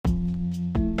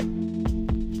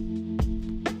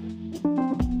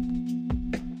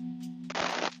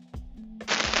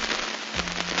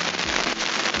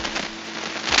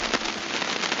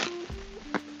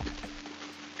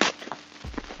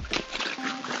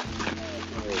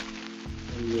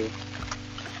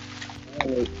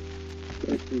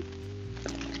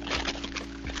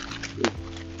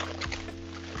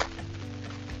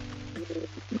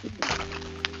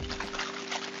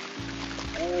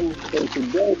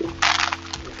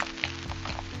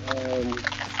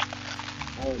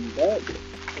I'm back.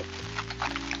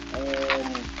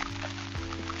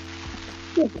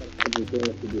 Just had other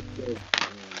things to discuss.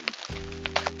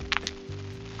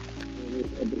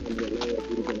 I've been in the last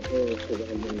week and a half because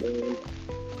I've been gone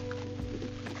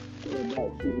for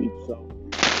about 2 weeks. So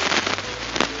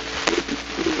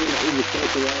it was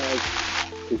characterized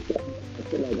to something I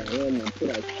feel like I am. I put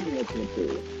out too much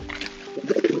material. But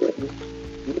that is what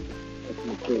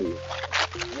material.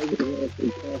 I always want to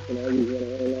stay constant. I always want to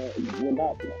hang out. We're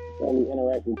not necessarily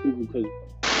interact with people because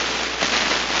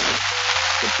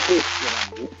the push that I'm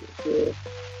looking for.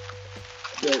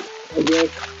 But I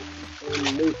guess in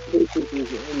most cases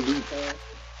it's an MD time.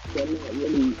 So I'm not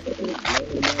really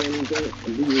learning about anything.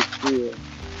 And we just feel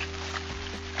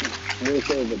more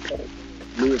so of a part.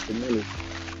 Do it for money.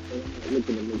 And I'm not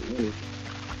looking to make money.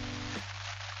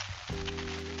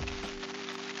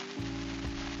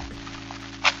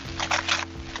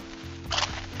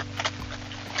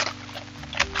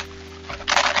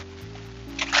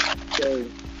 So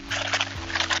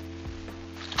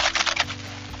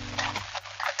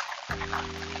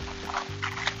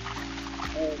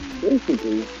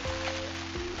basically,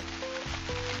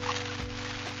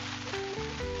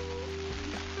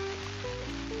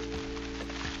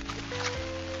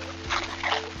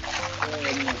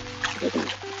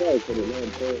 sorry for the long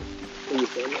pause. Thank you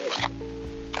so much.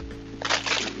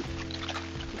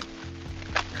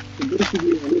 So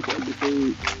basically, on this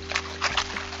episode,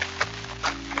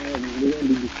 we're going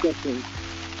to be discussing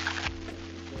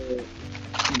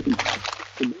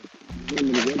the name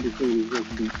of the episode is just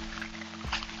beat.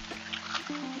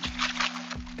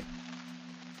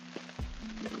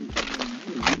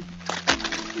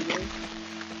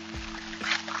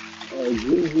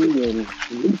 Jeezy and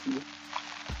Lucy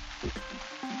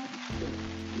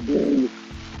doing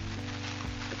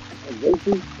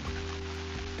verzuz.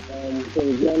 So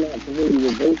if y'all not familiar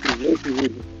with verzuz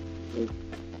is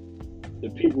the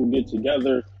people get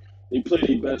together, they play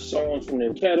their best songs from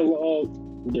their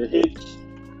catalog, their hits.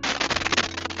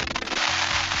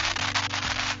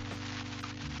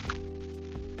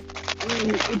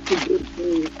 And it's a good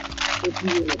thing if you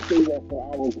want to say that for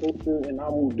our culture, and I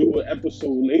will do an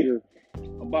episode later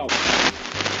about it.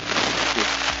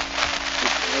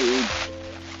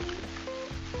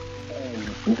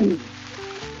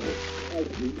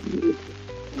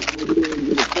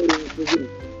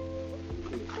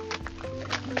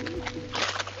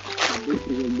 This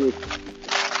is a good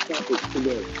topic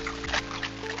today.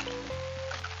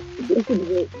 So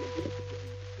basically,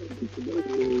 today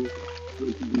is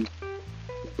going to be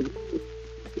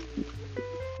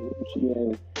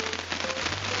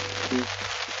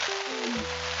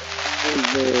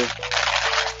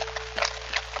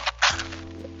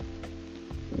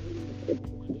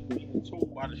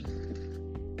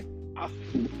I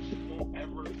feel don't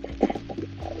ever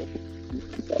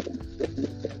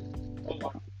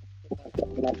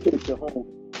when I put it to home.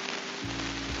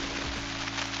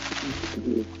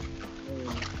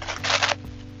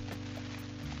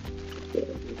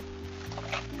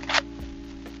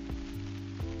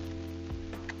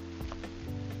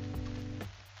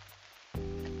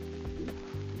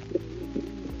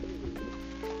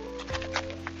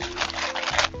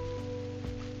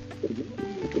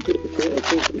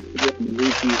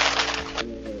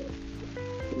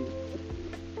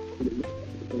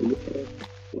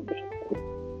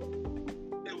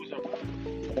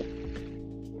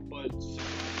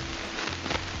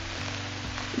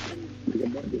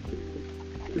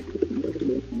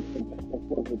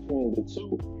 Between the two,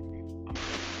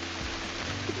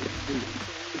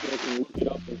 I can look it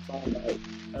up and find out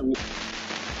everything.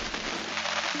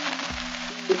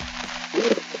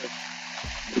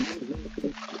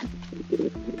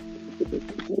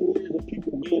 The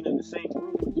people being in the same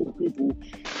room with these people.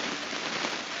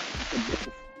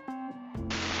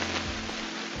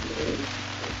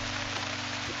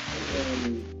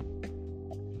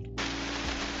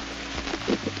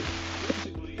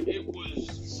 Basically, it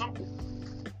was something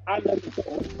I never thought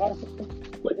was possible.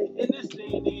 But in this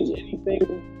day and age,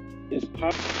 anything is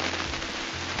possible.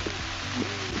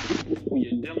 When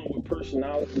you're dealing with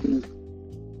personalities,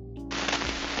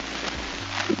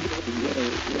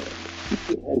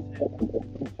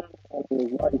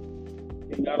 his life.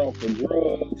 He got off of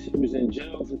drugs. He was in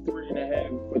jail for 3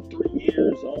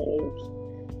 years almost.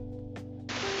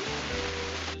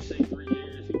 Let's say 3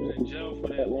 years. He was in jail for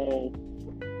that long.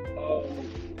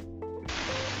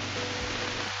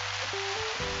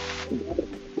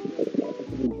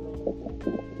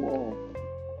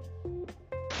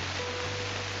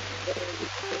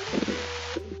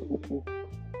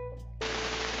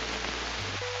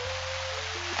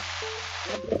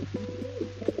 Going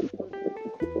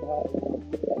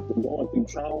through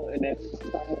trauma and that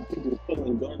trauma, people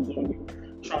pulling guns on you,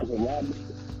 trying to rob you,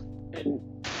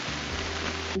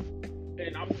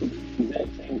 and I would do the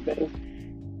exact same thing.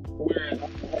 Whereas I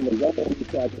have a gun on me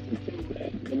so I can kill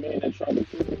the man that tried to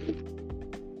kill me.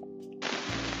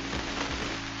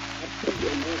 I think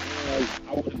that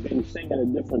I would have been singing a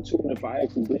different tune if I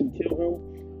actually did kill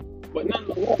him. But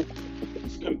nonetheless,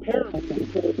 it's comparable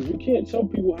because you can't tell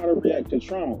people how to react to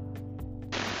trauma.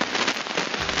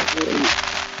 And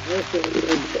also,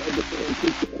 understand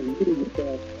people are really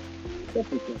because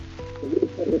everything. So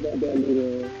we'll talk about that later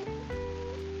on.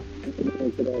 We'll get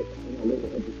into that in a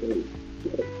later episode.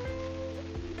 But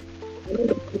I know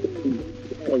the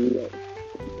people how to react.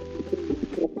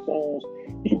 Songs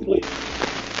he played.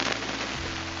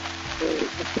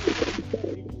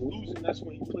 He was losing. That's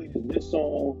when he played this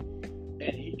song,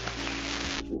 and he.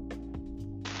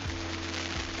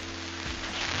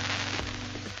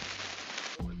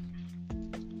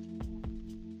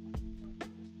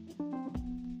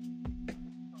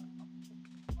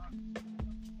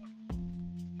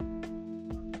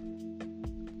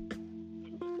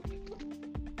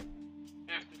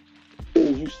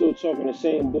 You still talking the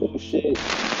same bullshit.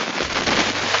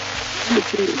 I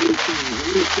understand the good things. I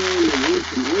understand the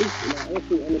race and race, and I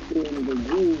also understand the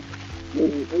rules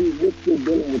when we're still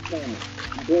dealing with trauma.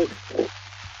 But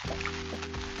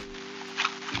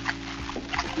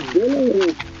dealing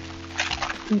with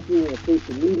people on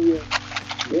social media,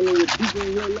 dealing with people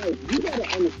in real life, you gotta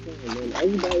understand, man,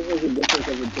 everybody has a difference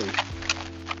of opinion.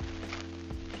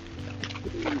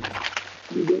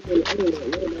 You get on the internet,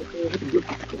 what am I saying? Who's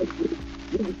disrespectful?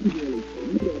 What are people on the show?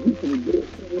 You know, he could have done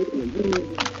something and do it.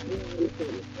 I'm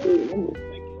just thinking.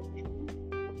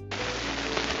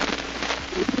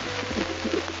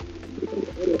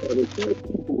 The same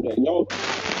people that y'all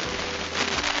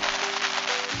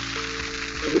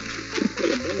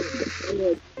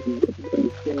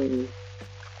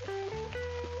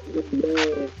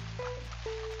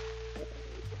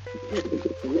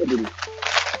celebrity.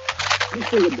 This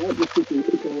thing about this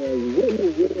situation was what in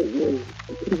the world was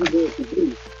easy going to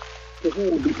do to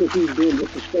him because he's being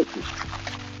disrespected.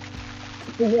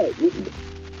 For what? He's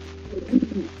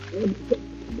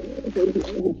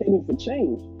advocating for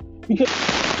change. Because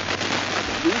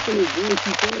nothing is going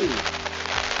to change.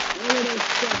 All of that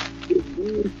stuff is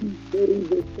going to stay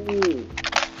the same.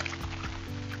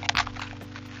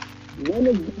 None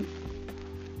of these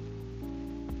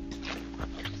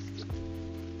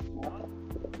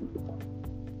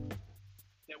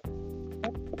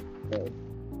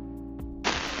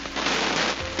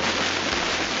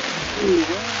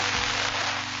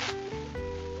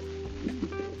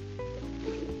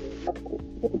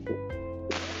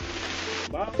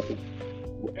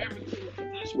we're advocating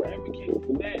for this, we're advocating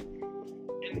for that,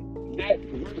 and that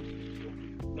group,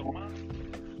 the mind,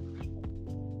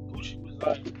 Gucci was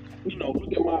like, you know,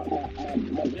 look at my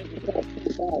bank account,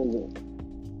 $10,000.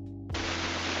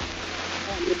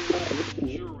 I look with the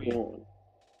jewelry on.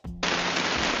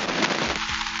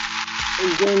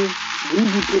 And then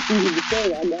Weezy proceeded to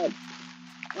say, I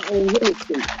own real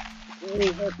estate. I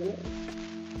own half of it.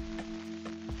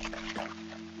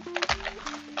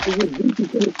 It was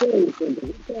Gucci to the phone or something.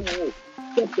 It's kind of like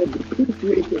stuff that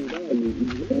depreciates in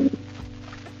value. You know?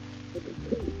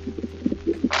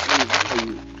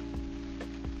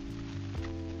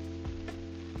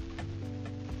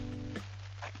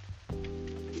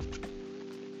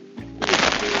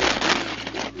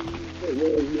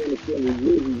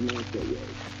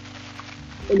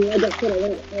 And like I said, I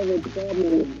don't have a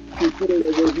problem with considering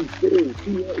the way he feels.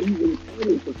 He's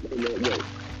entitled to feel that way.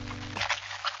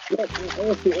 But I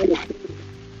also understand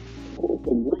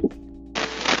for grief.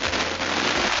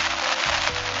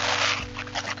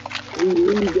 We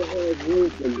need to have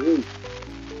room for grief.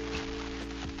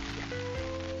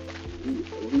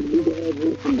 We need to have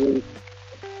room for grief.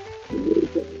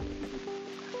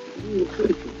 We need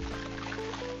to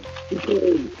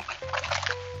because,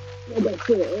 like I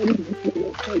said, all these people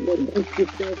that talk about gangster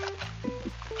stuff,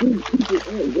 these people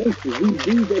aren't gangsters. These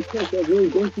dudes that talk that real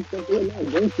gangster stuff, they're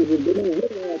not gangsters. If they don't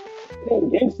realize, it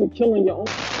ain't gangster killing your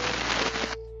own.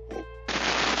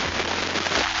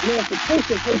 Now, if a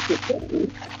person hurts your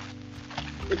family,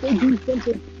 if they do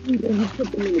something to you, then you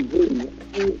put them in the grave.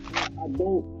 I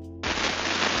don't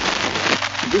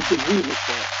disagree with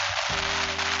that.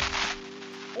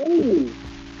 Only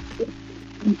if you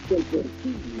do something to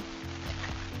you.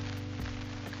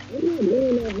 I'm not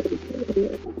laying out here to kill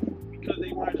them because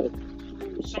they might have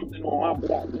threw something on my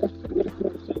block. That makes no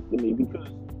sense to me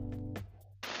because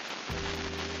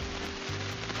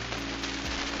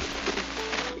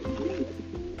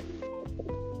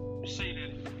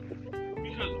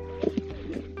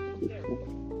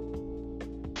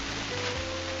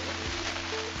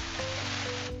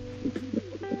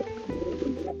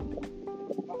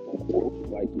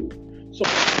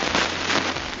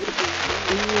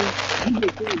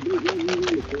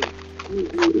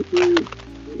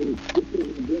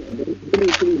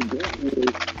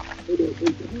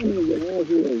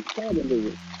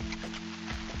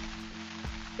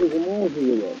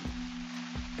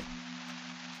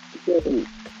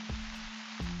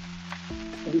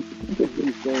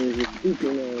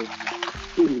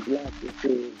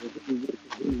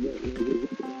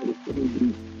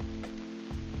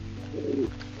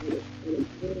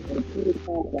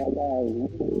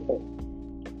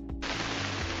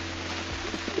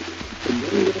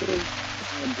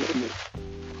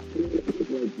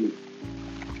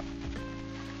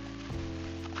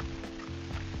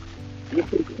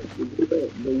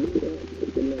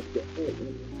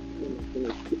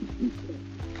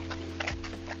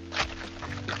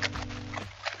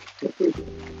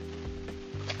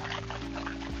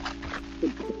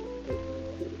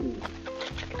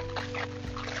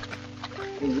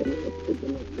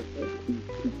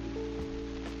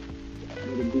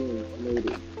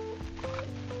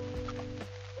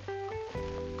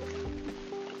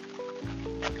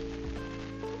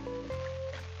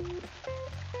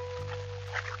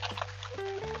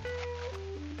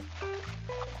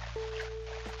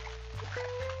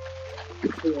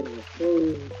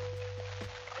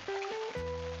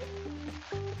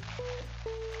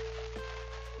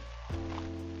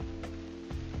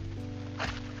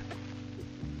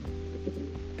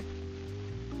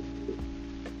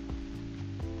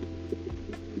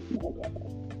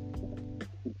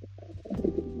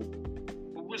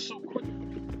But we're so quick.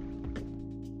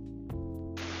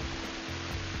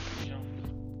 You know,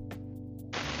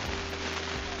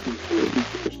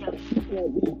 start looking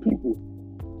at these people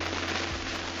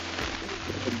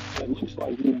that looks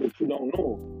like you, but you don't know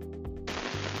them.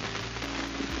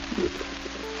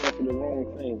 That's the wrong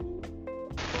thing.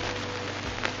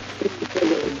 The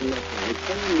color is nothing. The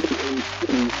color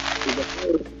is a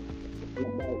whole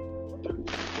about 30.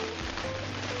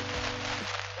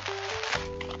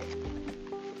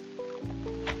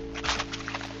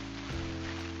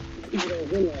 People don't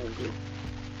realize it.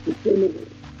 The color is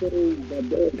so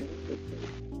barbaric.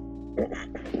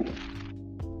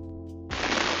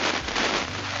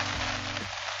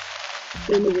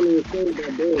 They're living in the same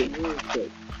barbaric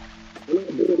mindset. They're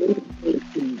not doing anything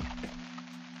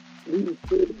to leave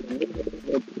kids and make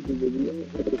other people that we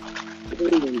don't have to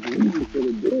train and believe for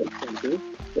the doing something.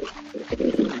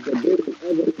 But they're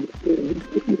other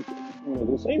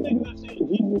the same thing that said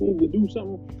Jesus needed to do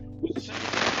something was the same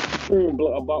thing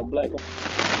about black.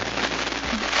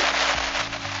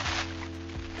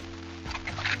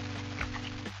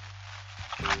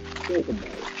 Think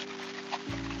about it.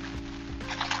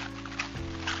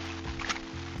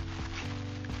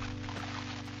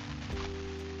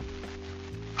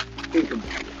 Think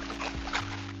about it.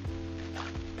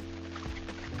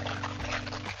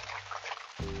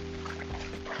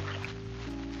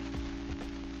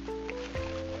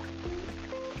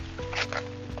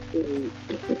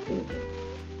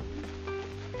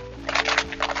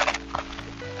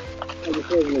 I was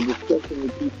having a discussion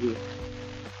with people.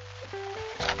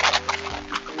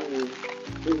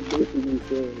 They was basically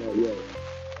saying like, yo,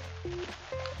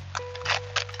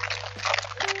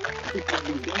 it can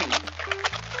be done.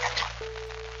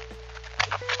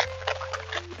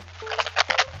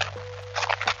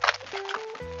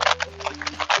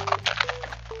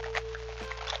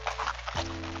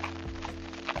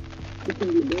 It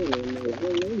can be done, and like, I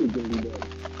don't know it can be done.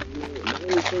 The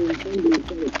only thing we can do is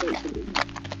try to talk to them.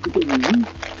 Because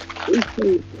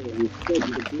they say respect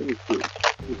the bullshit.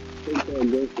 The so-called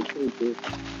gangster culture,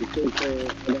 the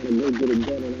so-called, I gotta go get it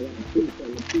done and I gotta prove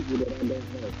something to people that I don't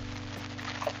know.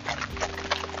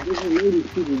 This is lady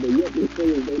people, but yet they say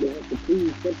as though they have to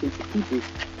prove something to people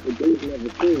that they've never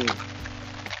seen.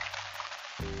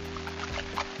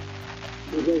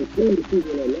 They're going to send the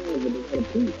people their lives, but they gotta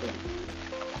prove something.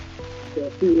 So I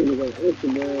see niggas on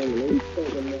Instagram and they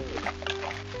talking about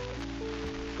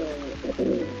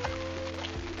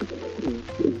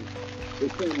they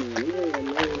tell me,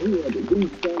 man, he had to do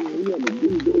something, he had to do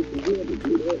this, and he had to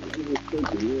do that. I'm just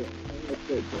thinking, yeah,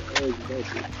 I'm always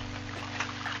bullshit.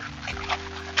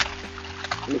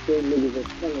 And the same niggas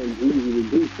that's telling Jeezy to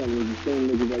do something, the same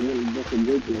niggas that wouldn't bust a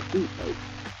grape in a food fight.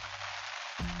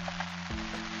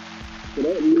 So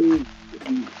that means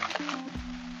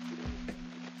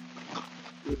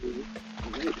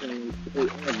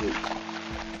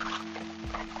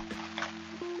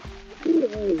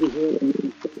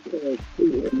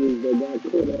that got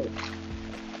caught up,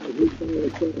 and he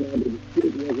finally found out that the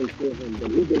street wasn't for him, but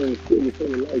he been in the street his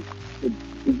whole life. But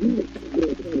if you were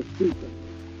going to try to speak him,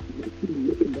 you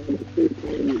looking down the street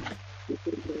and You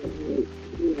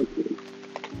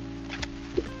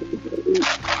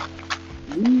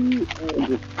are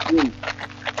the strength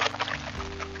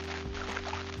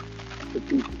to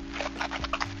people.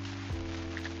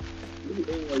 You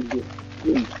are the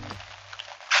strength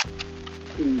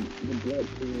to the black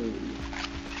community.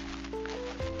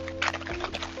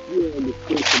 You are the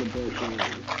strength to the black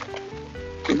community.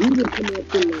 If you just come out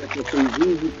your mouth and say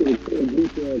jeezy to the core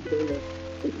detail and tell us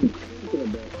what you talking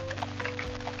about,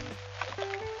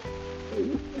 hey,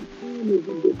 what time is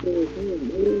a good ass hand,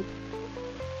 man?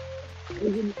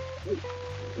 What are you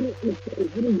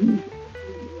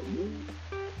talking about, man?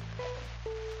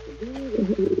 Why is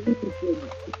it illegal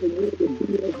for the world to do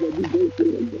us that we go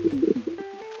through a day-to-day basis?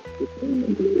 The same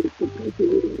way it's supposed to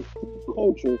be in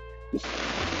culture.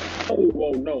 Oh,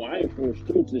 well, no, I ain't from the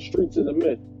streets. The streets is a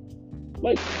myth.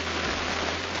 Like,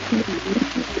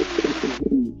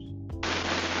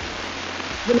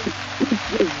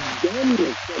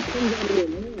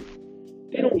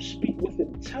 they don't speak with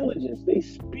intelligence. They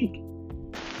speak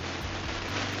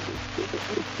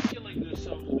articulate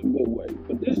themselves in a good way.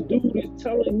 But this dude is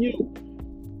telling you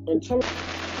and telling you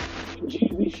what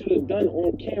jeezy should have done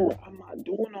on camera. I'm not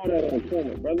doing all that on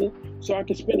camera, brother. So I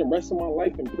can spend the rest of my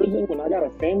life in prison when I got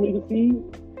a family to feed.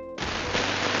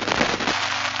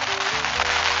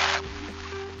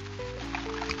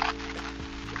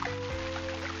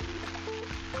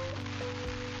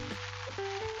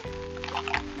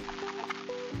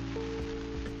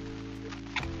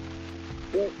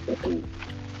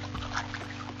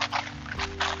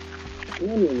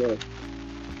 Nonetheless,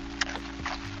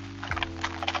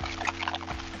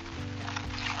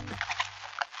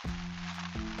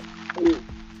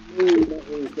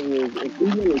 thing is, if we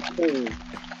want to change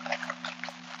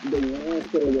the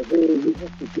mindset of the whole, we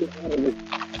have to get out of this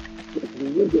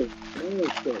nigga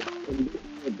mindset and get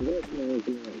the black man's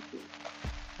mindset.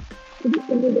 It's just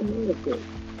a nigga mindset.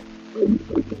 Hey, you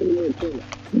should have taken that thing.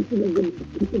 You should have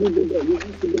did that. You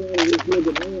have to get out of this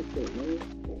nigga mindset, man.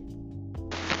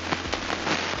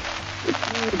 It's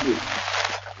horrible.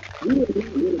 We are not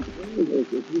going to progress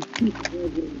if we keep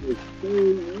having the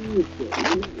same mindset.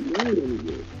 We're not going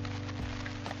anywhere.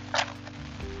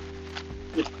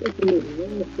 Especially this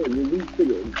mindset when we sit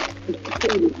in. I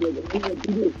tell this nigga, I'm going to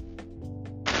do this.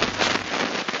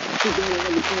 Sit down and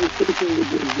have a conversation with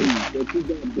this dude that you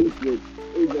got beef with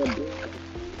over a black,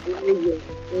 over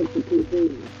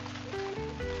anti-Caucasian.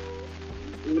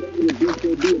 And whatever the beef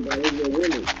they do about over a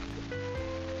woman.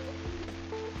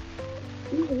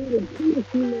 You know how to do a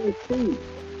female thing.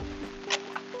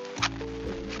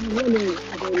 I'm wondering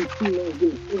how these females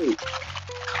get free.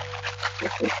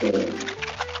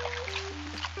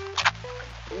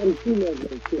 All the females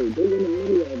get free. They're in the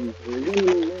middle of them. They're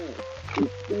running around.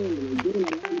 They're standing. They're doing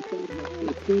all the things behind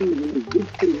the scenes. And it's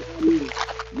dictating all these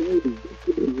young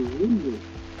dictators is leaving.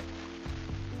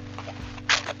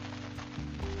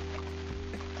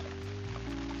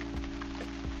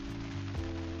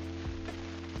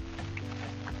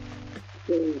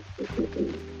 So,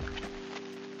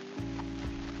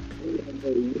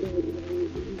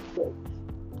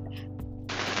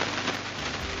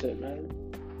 shit, man.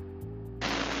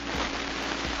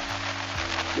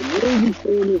 The way you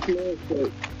stay in this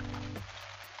mindset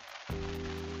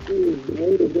is the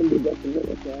way of them to document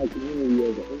our community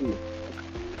as a whole.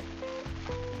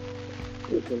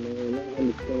 Listen, man, I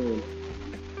understand.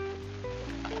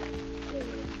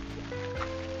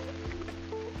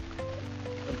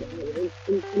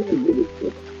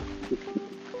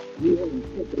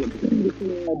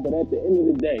 But at the end of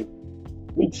the day,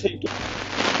 we take it.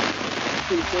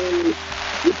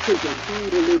 We're taking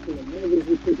sons away from the mothers,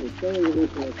 we're taking sons away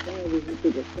from the fathers, we're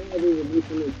taking fathers away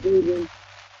from their children,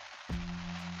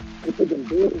 we're taking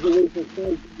daughters away from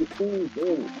sons, the same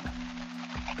thing.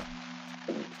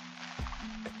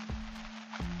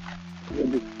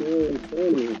 We're destroying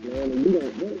families, man, and we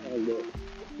don't realize that.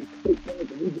 We sit back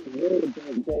and we just worry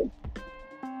about that.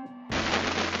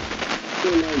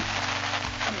 Feel like,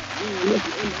 man, look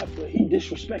at him, he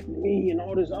disrespected me and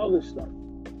all this other stuff.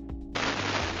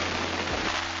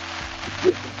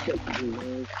 Disrespected me,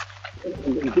 man. And I'm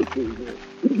gonna get this, man.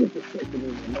 He disrespected me,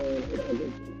 man. And I'm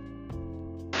gonna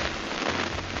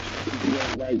get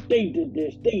like, they did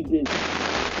this, they did that.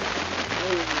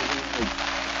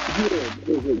 Yeah,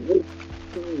 there's a great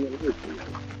song in life.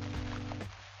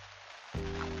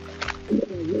 And then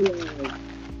I realized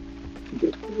the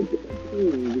type of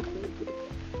pain, the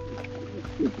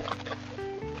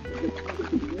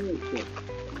mindset.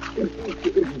 It's a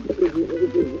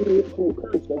generational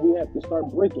curse that we have to start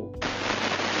breaking.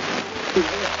 We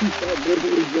have to start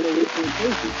breaking these generational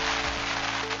curses.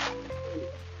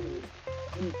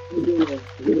 gonna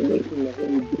get away from the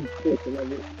whole deep portion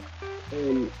of it,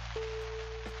 and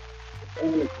I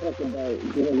want to talk about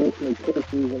generational curses,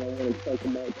 and I want to talk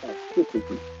about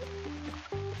toxicity.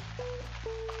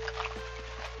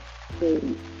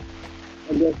 So,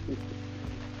 I guess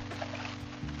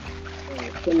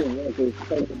some of us is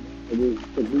talking about this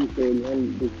producer in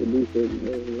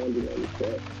London on the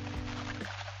set.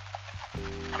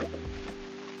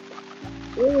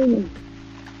 And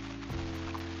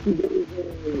she gave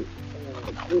her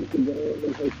Instagram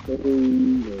and her story,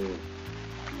 and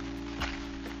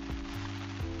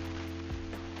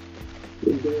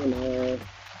she's doing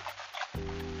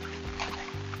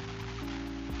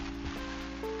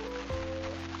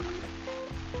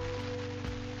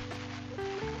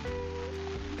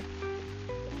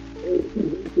and she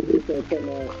basically said something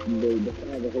about the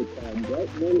father of her child. Black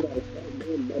men gotta start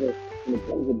doing better when it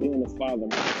comes to being a father.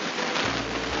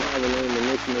 Father name and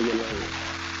this nigga name.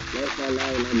 That's my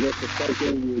line. I guess the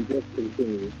cycle will just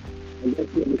continue. I guess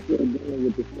what we're still dealing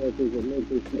with the forces of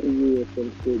mental slavery or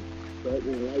some shit.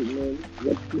 Certain white men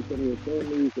rescue from your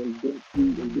families and beat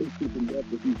you to death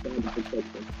if you try to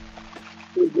protect them.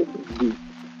 It's just deep.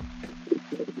 It's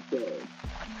so sad.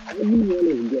 Everyone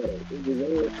is ghetto. It was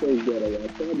all so ghetto. I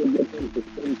tried to get him to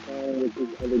spend time with his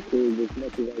other kids as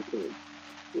much as I could.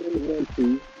 He didn't want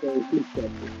to, so he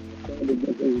stepped in. I tried to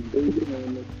get his baby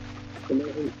mama to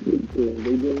let him speak to him.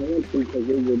 They didn't want to because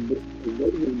they were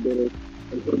bitter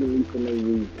and hating me for no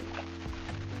reason.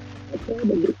 I tried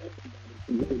to get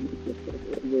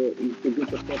to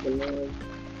get the fuck along.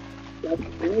 That's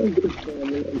one good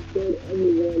family until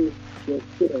everyone was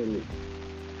shit on me.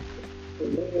 So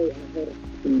now I have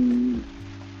to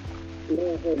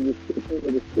shit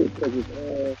over the shit because it's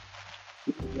all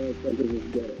these motherfuckers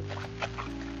is ghetto.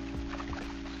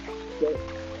 But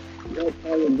that's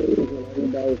how it goes when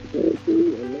everybody is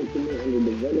spiritually and mentally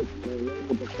underdeveloped and learn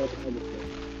what the fuck I was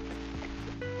saying.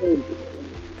 So,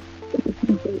 it's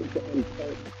two things to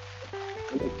unpack.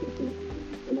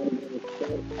 And I'm going to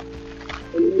start.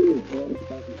 And maybe one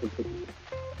talking to people.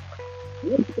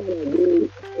 One thing I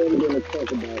really am going to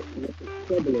talk about, what's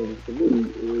troubling to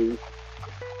me, is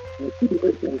when she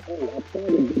working home, I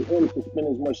tried to get him to spend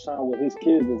as much time with his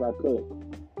kids as I could.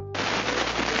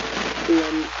 See,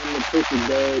 I'm the perfect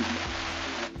dad.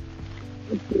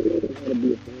 I still learning how to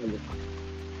be a father.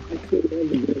 I still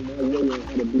navigating my way on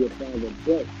how to be a father,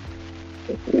 but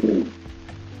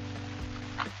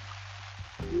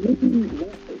maybe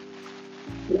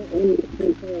not only at the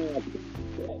same time,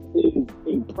 that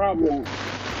is a problem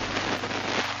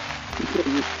because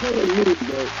you're telling me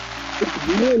that it's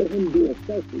more than him being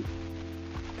selfish.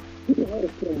 He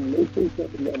has some mental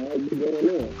stuff that might be going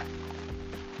on.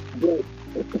 But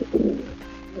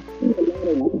I see a lot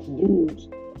of rich dudes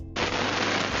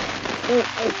aren't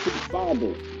actually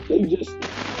fathers. They just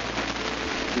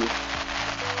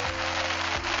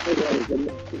it's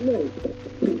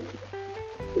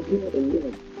not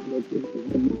enough. Like if you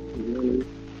have money,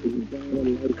 if you buy a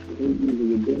nice babies and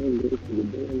you're doing this and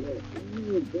you're doing that.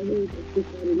 No, brother, that's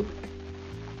just not enough.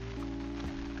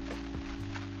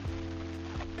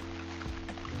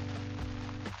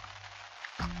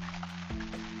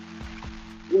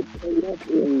 What's enough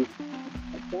is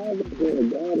a father going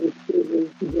to guide his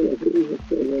children, he's going to lead his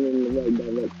children in the right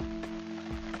direction.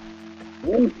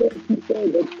 One thing he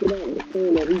said that stood out was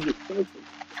saying that he was selfish.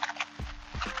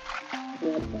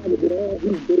 And I tried to get all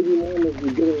these baby mamas to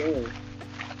get around.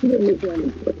 She didn't look at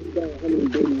me down how many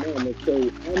baby mamas,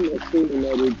 so I'm assuming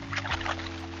that it's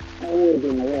more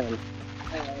than one.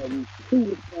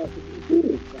 Two is possible,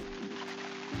 three is possible.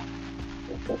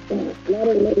 And I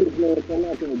don't know this man, so I'm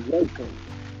not going to judge him.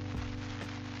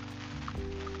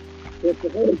 But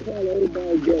for her to call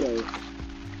everybody ghetto,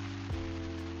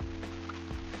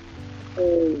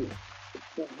 and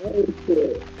for her to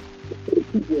say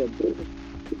people are bitter,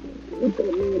 what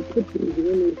that man put these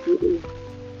women through,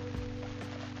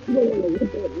 you don't know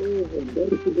what that man has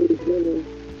done to these women.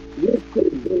 You're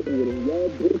still dealing with him. Y'all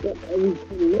break up every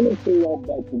 10 minutes and y'all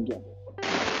back together.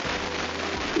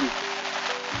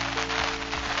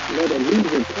 Let a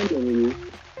loser come on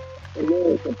you, and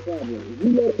now it's a problem.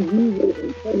 You let a loser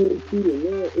and come on you, and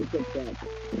now it's a problem.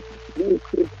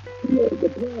 You're the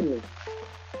problem.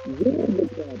 You're the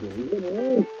problem. Your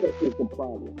mindset is the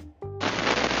problem.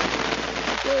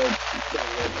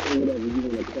 Whatever you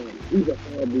want to call him. He's a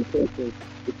horrible person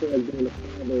besides being a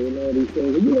father and all these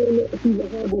things. And you don't know if he's a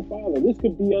horrible father. This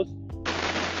could be us.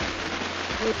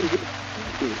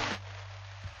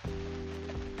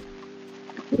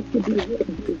 This could be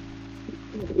horrible.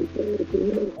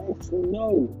 You don't actually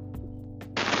know.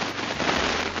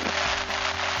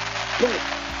 But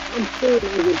I'm saying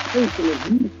as a person, if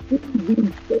you see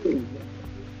these things,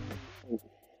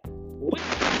 what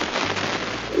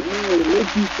will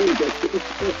make you think that this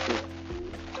person,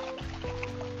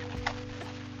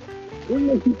 what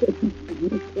makes you think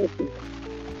this person,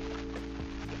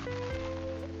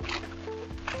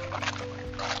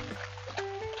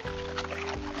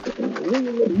 what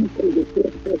will make you think that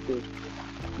this person,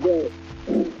 that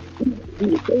he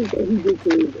thinks that he gets to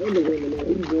his other women and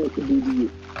he's going to be to you?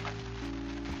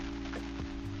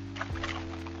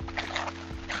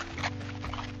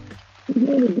 He's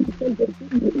going to do something to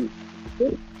you.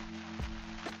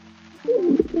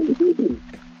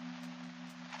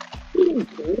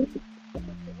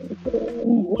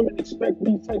 Women expect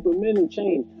these type of men to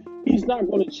change. He's not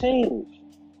going to change.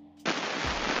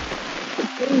 The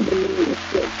things the men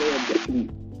expect their ability.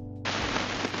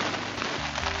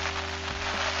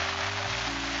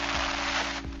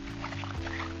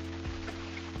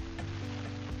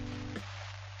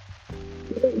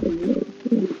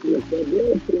 That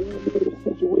they're in the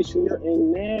situation you're in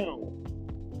now.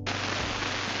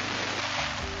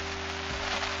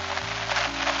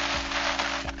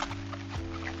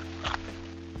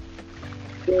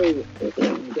 So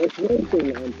that's one thing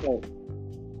I'm talking.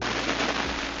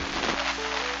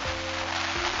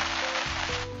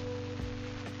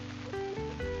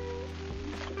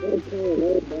 They're telling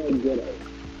everybody get out.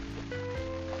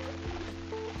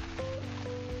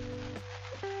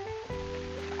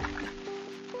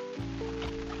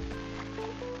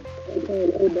 They're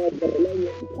telling everybody better let you.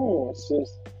 Come on, sis.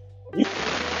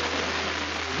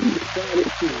 You decided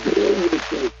to deal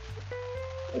with it.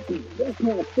 That's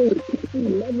my thing. She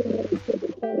never had to take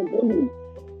accountability.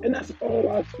 And that's all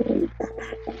I see.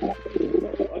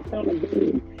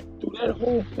 Accountability. Through that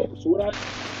whole post, what I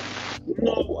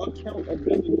no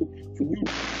accountability for you.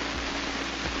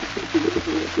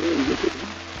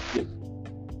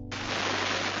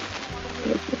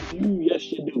 Yes,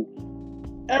 you do.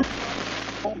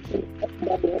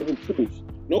 Everybody has a choice.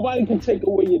 Nobody can take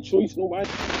away your choice. Nobody.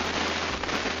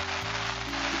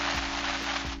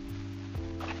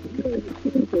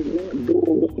 Not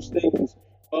doing those things.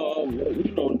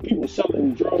 People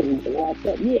selling drugs and locked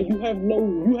up. Yeah, you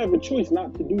have a choice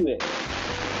not to do that.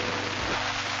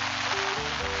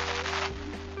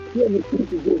 You have a choice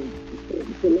to do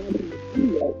not do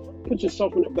that. Put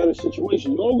yourself in a better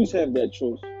situation. You always have that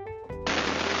choice.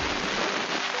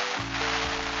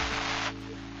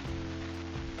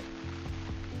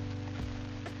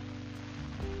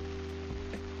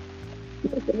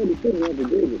 That's the only thing you have to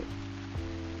do with it.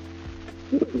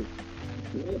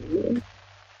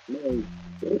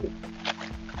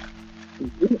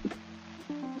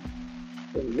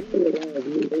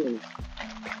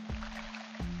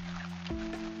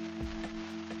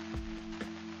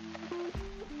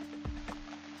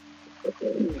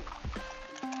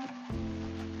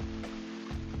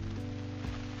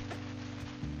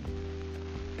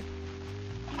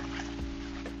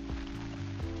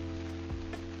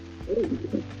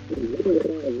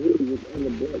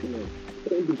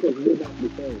 Because we're not the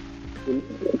same. The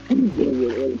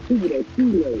people that you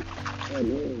know are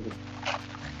wrong.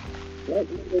 Black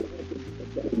men have to do a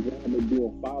better job of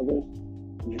being fathers.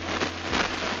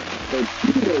 But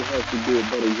you don't have to do a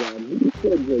better job. You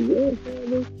said your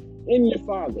grandfather and your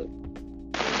father.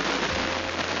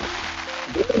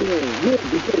 They're wrong,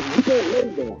 because you don't know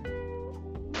them.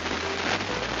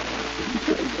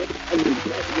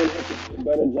 Black men have to do a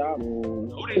better job.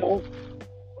 No, they don't.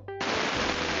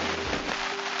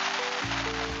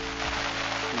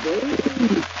 Black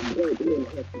men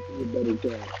have to do a better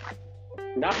job.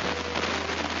 Not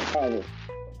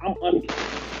I'm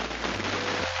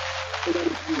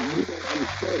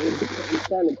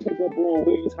trying to pick up on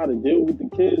ways how to deal with the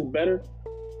kids better,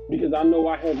 because I know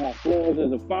I have my flaws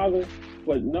as a father,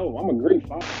 but no, I'm a great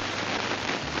father.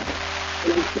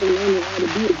 And I'm still learning how to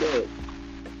be a dad.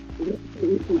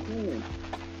 It's some time.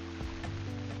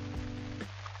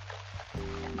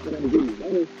 But I'm getting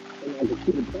better, and I can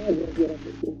see the progress that I'm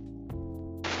making.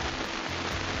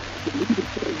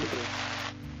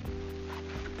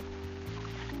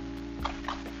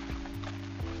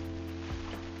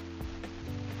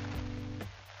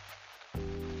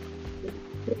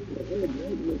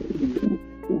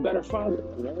 You better father.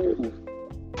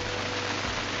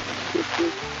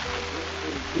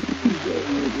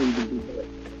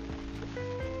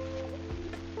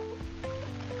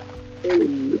 And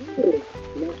you're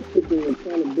not taking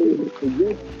accountability for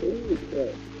your own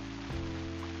stuff.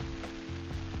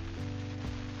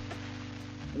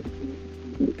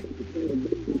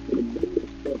 Accountability for the bad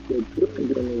stuff that you're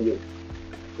dealing with.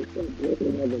 It's not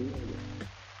blaming other men.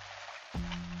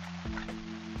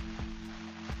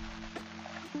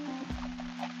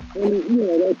 And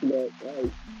that's that.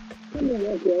 Like, I'm not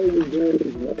walking over doing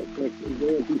this work,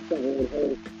 doing these something with her,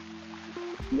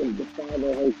 the father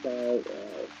of her child.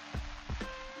 Uh,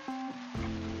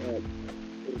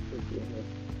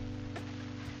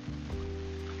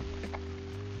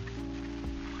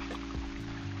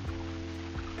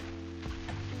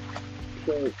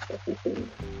 so,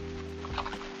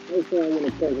 that's what I want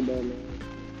to talk about, man.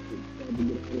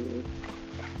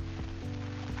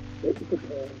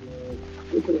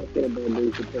 What can I say about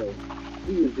Dave Chappelle?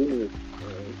 He was genius,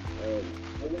 man.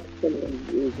 I watched some of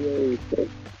his really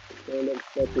stand-up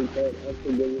stuff he called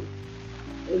After.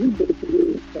 And he basically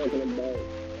was talking about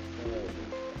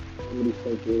comedy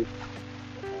central.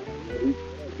 He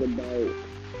talked about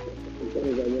the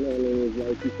things that went on in his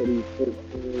life. He said he was 14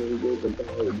 and he did the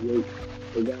guy Drake.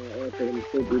 The guy offered him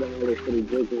 $50 for the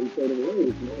Drake, and he told him,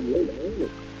 "Wait, man, wait, I own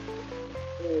it."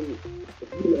 And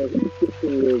he's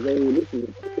 15 years old. This is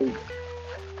a kid.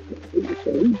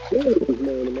 He's serious,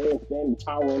 man. The man standing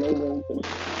towering over him.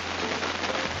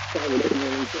 Towering over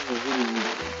him. And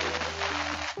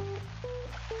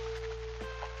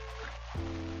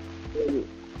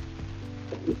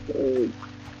he said,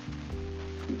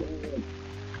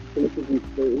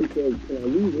 he said, "Can I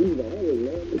use these hours,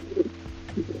 man?" He said,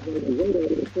 "I'm going to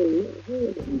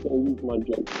use my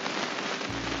joke."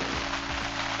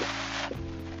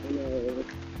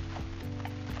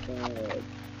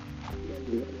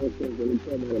 When he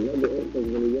told me another instance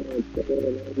when he went on sale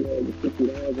and I had the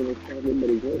 $50 in his pocket, but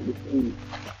he went to see.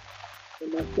 And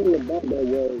my thing about that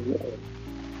was, man,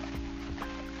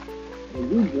 when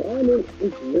you grind it,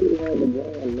 it's really hard to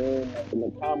grind, man, in the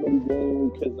comedy game,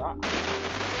 because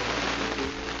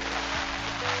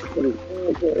it's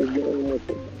podcast game with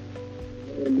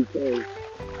man, because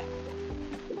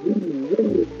we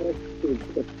really have to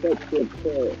protect your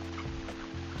craft.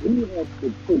 We have to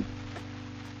take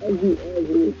every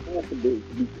avenue possible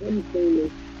to become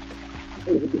famous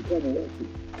and to become wealthy.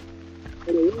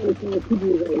 And a lot of times people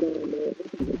are like, "No, man, this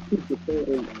is a keep the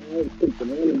fame. I don't take the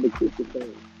money, but keep the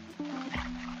fame."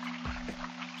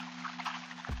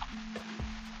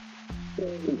 So,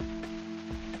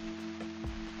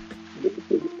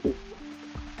 basically,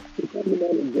 he talking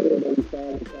about the girl that we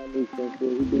found in Comedy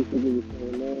Central. He basically was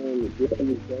saying, "Man, the girl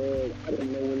was bad. I didn't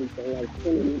know anything. Like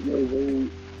 28 years old.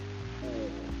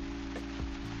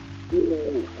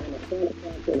 On a final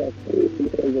contract at 20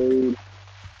 years old,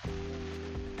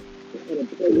 I had a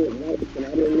pregnant wife, and I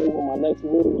didn't know when my next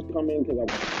move was coming because I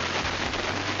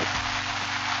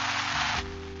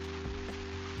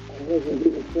wasn't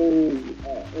getting things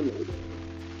in the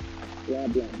blah,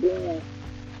 blah, blah."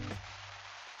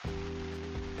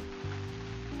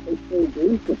 They said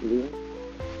recently,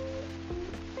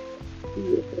 he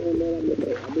was saying that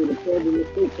I made a terrible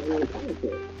mistake on the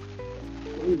contract.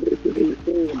 He basically was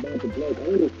saying about the black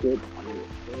ownership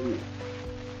and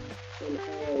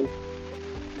how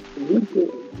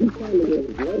he kind of was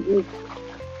leverage,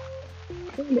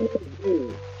 kind of has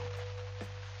money.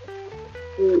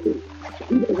 And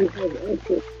he doesn't have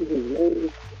access to his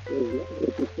loans, his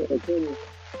leverage to sell things.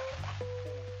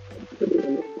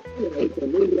 So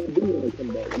maybe I do want to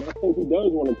come back, and I think he does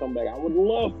want to come back. I would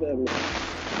love for him.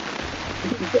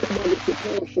 If you talk about the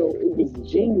Chappelle show, it was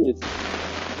genius.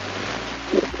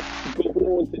 Going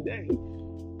on today,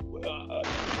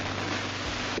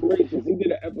 reparations. He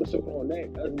did an episode on that,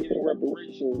 us getting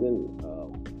reparations,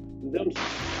 and them.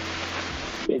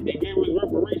 They gave us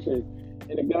reparations,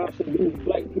 and the guy said these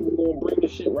black people gonna bring the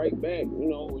shit right back,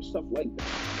 and stuff like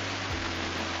that.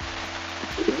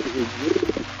 It was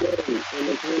really scary, and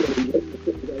it's one of the best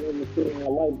things I've ever seen in my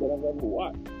life that I've ever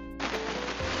watched.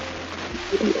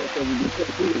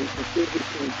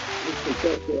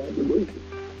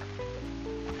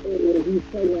 And when he's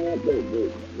talking about the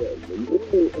role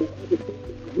and other things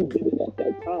he did it at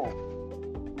that time.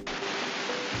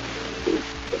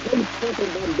 If they talking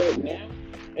about that now,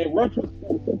 in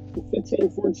retrospect, 15,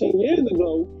 14 years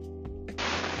ago,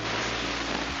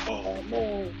 oh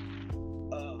man,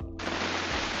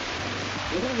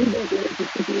 why he walked away from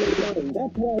 $50 million?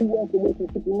 That's why he walked away from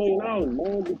 $50 million,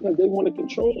 man, because they want to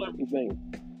control everything.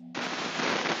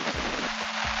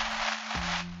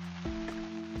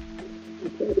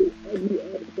 Control every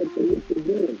aspect of what they're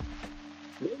doing.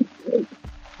 They take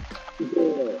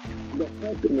the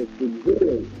happiness, the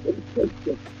joy, they take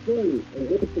the fun and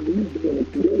they believe in the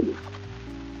creative.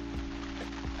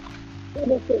 And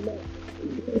I said, man, I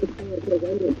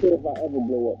don't care if I ever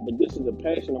blow up, but this is a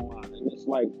passion of mine, and it's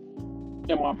like,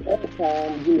 in my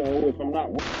pastime, if I'm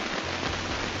not working,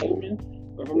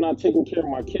 if I'm not taking care of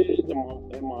my kids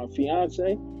and my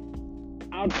fiance,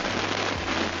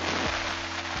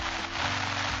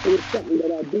 It's something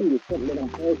that I do. It's something that I'm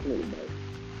passionate about.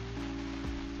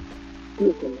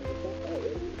 Listen, man,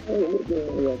 I ain't looking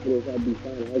after this. I'll be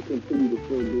fine. I'll continue to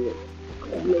still do it.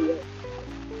 You know what?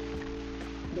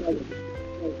 But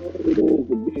all it is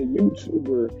to be a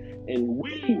YouTuber, and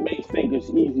we may think it's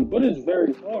easy, but it's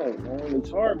very hard, man.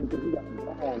 It's hard because you gotta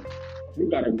grind. You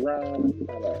gotta grind.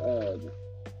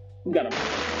 You gotta.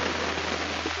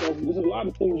 So there's a lot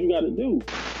of things you gotta do.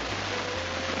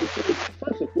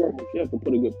 First and foremost, you have to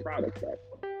put a good product out.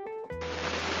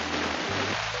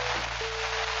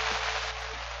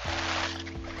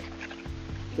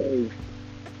 So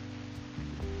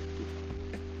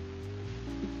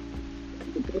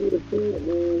the thing of it,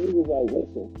 man, he was like,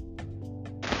 listen,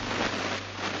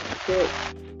 so,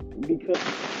 because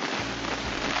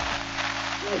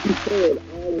like you said,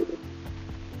 I was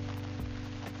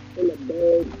in a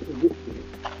bad position.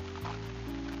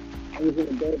 I was in a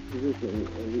bad position,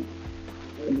 and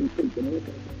I had to take the money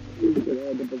because I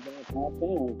had to provide for my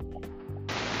family.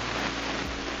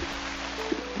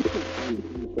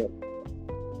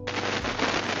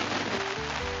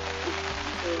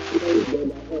 That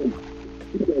I had,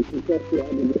 successful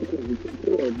obligations to take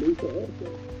care of me, so also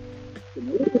the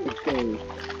movement thing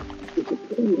is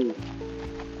continuing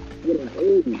with an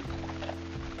age.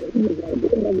 And he was like,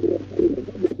 they're never going to pay the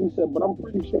numbers. He said, but I'm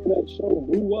pretty sure that show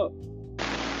blew up.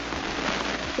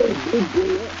 So did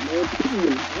blow up, man. People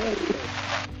was on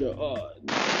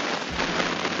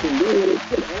and then when they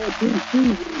put all 3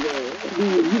 seasons on,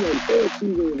 the third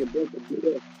season was a bunch of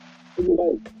good. It was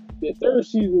like, the third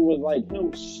season was like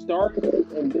him starting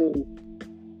and then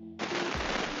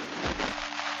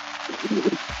he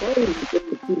started the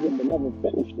third season but never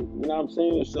finished it. You know what I'm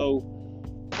saying? So,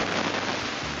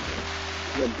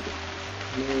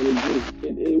 man,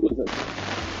 it was a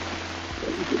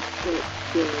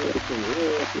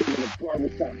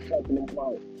barbershop talking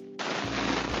about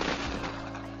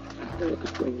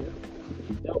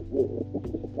dealt with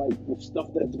like the stuff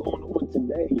that's going on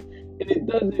today, and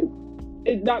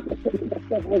it's not because that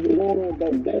stuff wasn't going on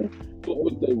back then, but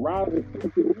with the rise of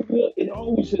social media, it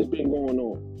always has been going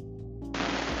on.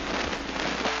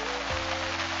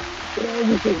 It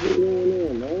always has been going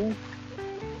on, man.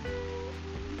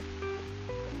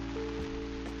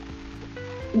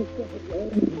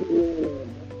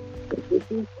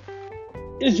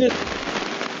 It's just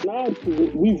now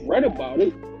we've read about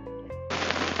it.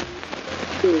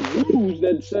 There's news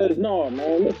that says, no,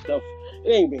 man, this stuff,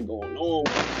 it ain't been going on.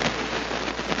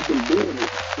 It's been doing it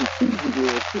strategically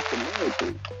and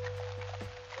systematically.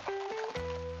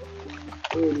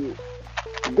 And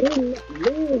then,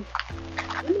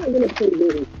 I'm not going to say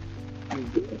they're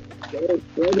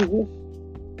strategists,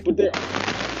 but they're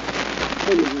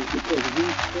strategists because we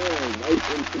fall right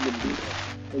into the deep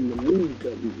in the news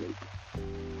that we make.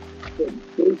 So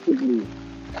basically,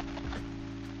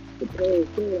 the parent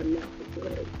said, I'm not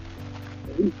surprised.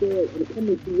 And he said, I'm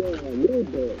coming to y'all real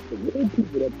bad, the real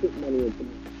people that put money into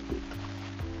my pocket.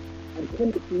 I'm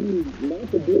coming to you, not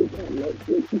the boycott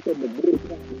Netflix. He said the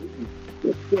boycott me.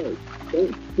 Just say,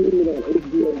 don't stream it on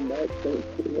HBO Max, don't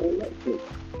stream it on Netflix.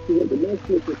 He said the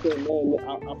Netflix is saying, man,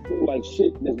 I feel like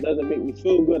shit, this doesn't make me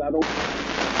feel good, I don't.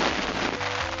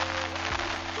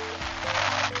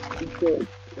 He said,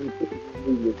 I'm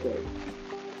thinking yourself.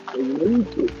 And you need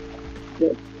to.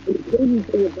 But the crazy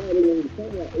thing about it, when we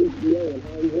talk about HBO and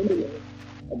how he went in there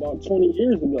about 20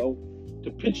 years ago to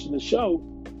pitch the show,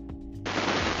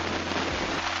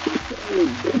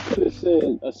 they could have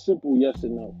said a simple yes or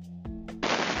no.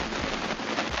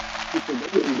 Because they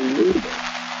didn't believe it.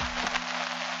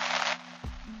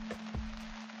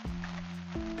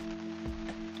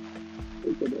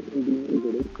 They said they didn't believe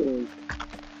it. They said,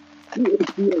 you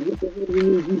HBO, what the hell do you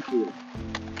need you for?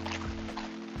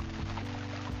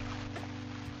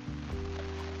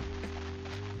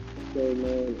 So,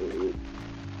 man,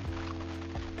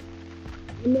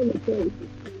 I never thought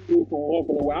people from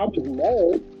walking away. I was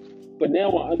mad, but now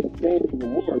I understand even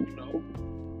more, you know.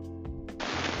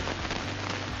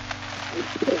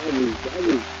 I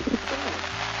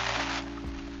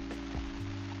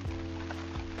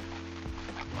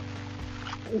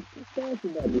was pissed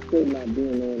about the show not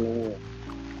being on the air.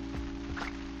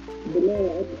 But now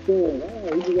I understand why.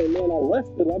 He was like, man, I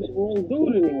left it. I didn't want to do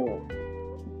it anymore.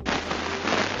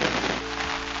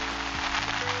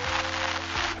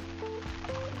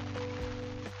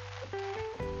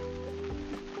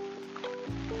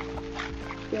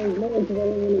 I was mad because I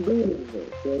didn't want to do it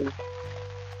anymore. So,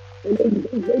 and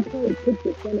they probably took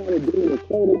the fun out of doing the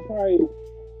show. They probably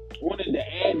wanted to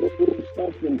add the little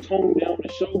stuff and tone down the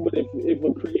show. But if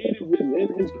a creative is in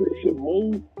his creative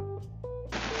mode,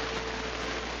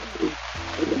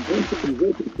 it's a bunch of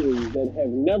executives that have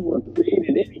never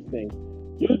created anything.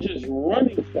 You're just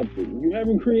running something. You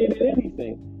haven't created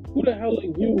anything. Who the hell are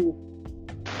you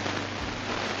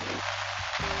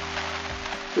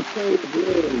to tell the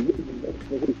man and give the best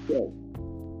for himself?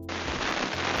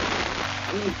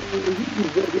 I mean, these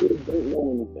executives don't know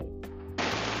anything.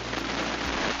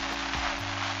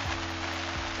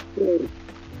 So,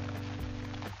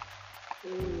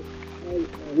 I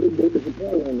would go to the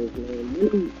power on this, man.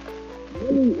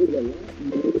 Money is a lot,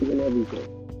 but it isn't everything.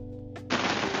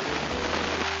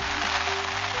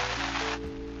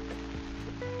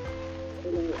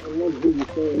 I love who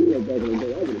you're saying, back in the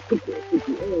day, I would have took that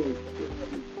 50 M's.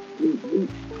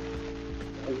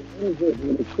 A lot of us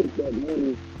would have took that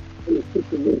money in the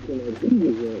situation that he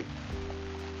was in.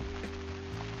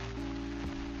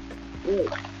 But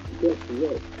guess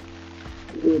what?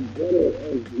 We're better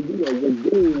as, we're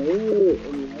getting more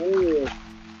and more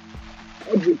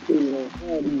educated on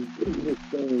how these business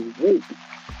things work.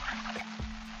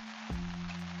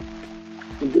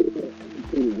 We're getting more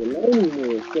educated, we're learning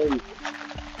more. So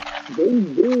those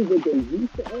deals that they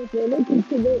used to offer, they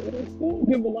still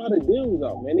give a lot of deals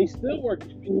out, man. They still are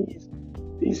giving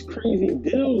these crazy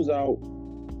deals out.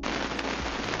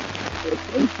 And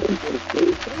some people are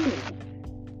still selling.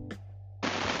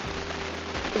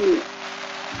 So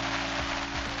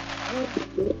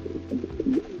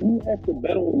you have to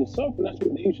bet on yourself, and that's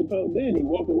what Dave Chappelle did. He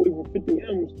walked away from 50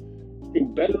 M's. He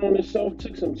betted on himself,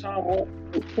 took some time off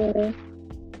the tour.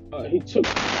 He took,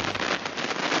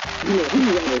 he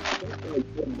was on a stuff like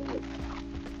that.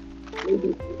 Maybe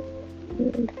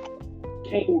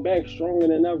came back stronger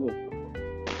than ever.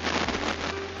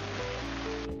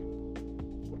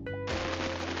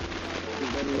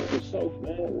 Betting on yourself,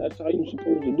 man. That's how you're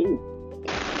supposed to do.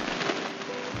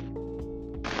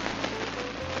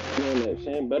 You know what I'm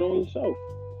saying? Bet on yourself.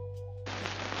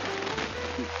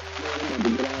 Man, I'm about to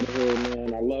get out of here, man.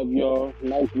 I love y'all.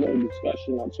 Nice little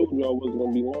discussion. I told y'all it wasn't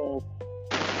going to be long.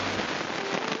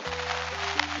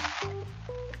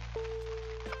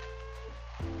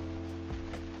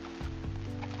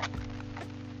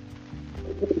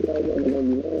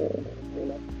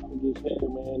 I'm just here,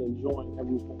 man, enjoying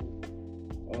everything.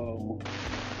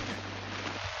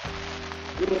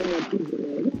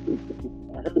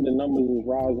 I heard the numbers is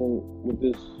rising with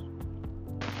this.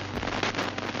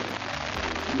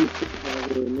 Make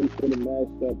sure the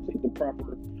mask up, take the proper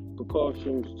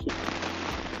precautions to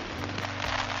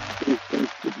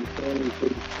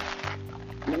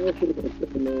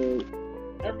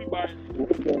everybody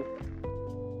working,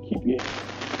 keep your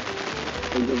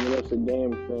and giving us a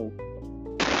damn thing.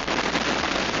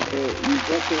 You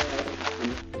definitely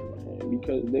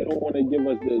because they don't want to give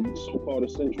us the so-called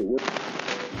essential work.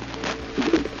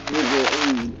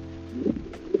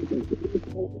 This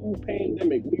whole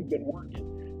pandemic, we've been working,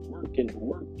 and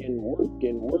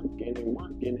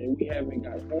we haven't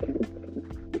got home.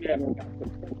 We haven't got the.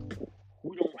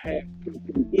 We don't have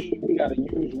PPE. We got to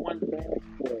use one mask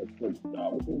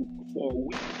for a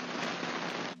week.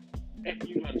 And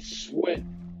you done sweat,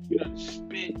 you done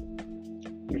spit,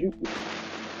 you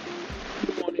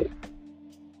on it.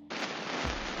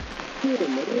 Yeah,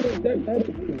 man, that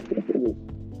is ridiculous.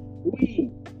 We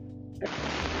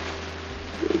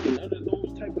under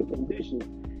those type of conditions,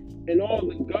 and all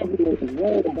the government is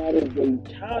worried about is the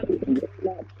economy. They're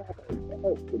not trying to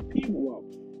help the people out.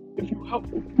 If you help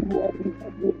the people out, you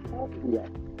help the economy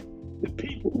out. The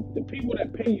people that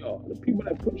pay y'all, the people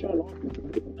that put y'all in office,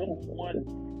 are the number one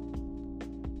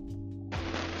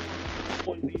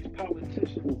on these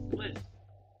politicians' list.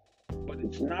 But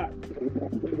it's not. We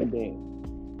don't give a damn.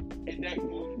 And that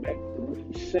goes back to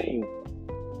me saying,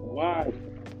 why,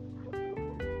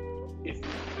 if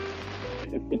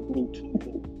it mean two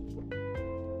votes,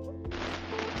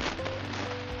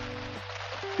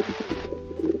 food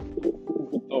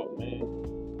for thought, man.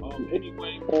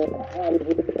 Anyway, man, I'm out of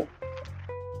here.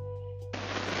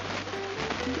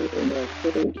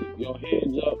 Keep your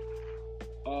hands up.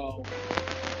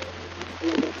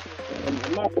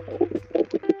 I'm not going to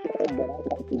overfocus it, but I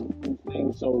like to do these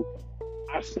things, so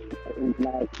I see things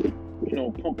now keep,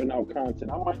 pumping out content.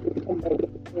 I might even come back at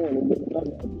the phone and do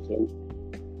another episode.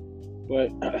 But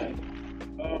I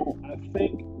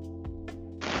think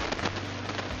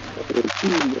the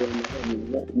Tuesday I'm having a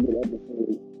very good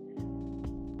episode.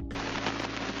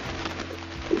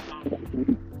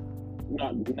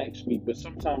 Not next week, but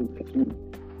sometime next week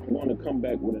I'm going to come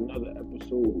back with another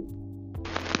episode.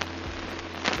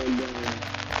 And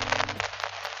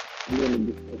I'm going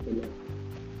to discuss a lot.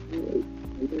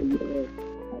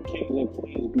 My kings and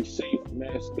queens, be safe,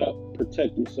 mask up,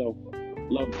 protect yourself.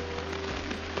 Love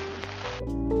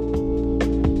you.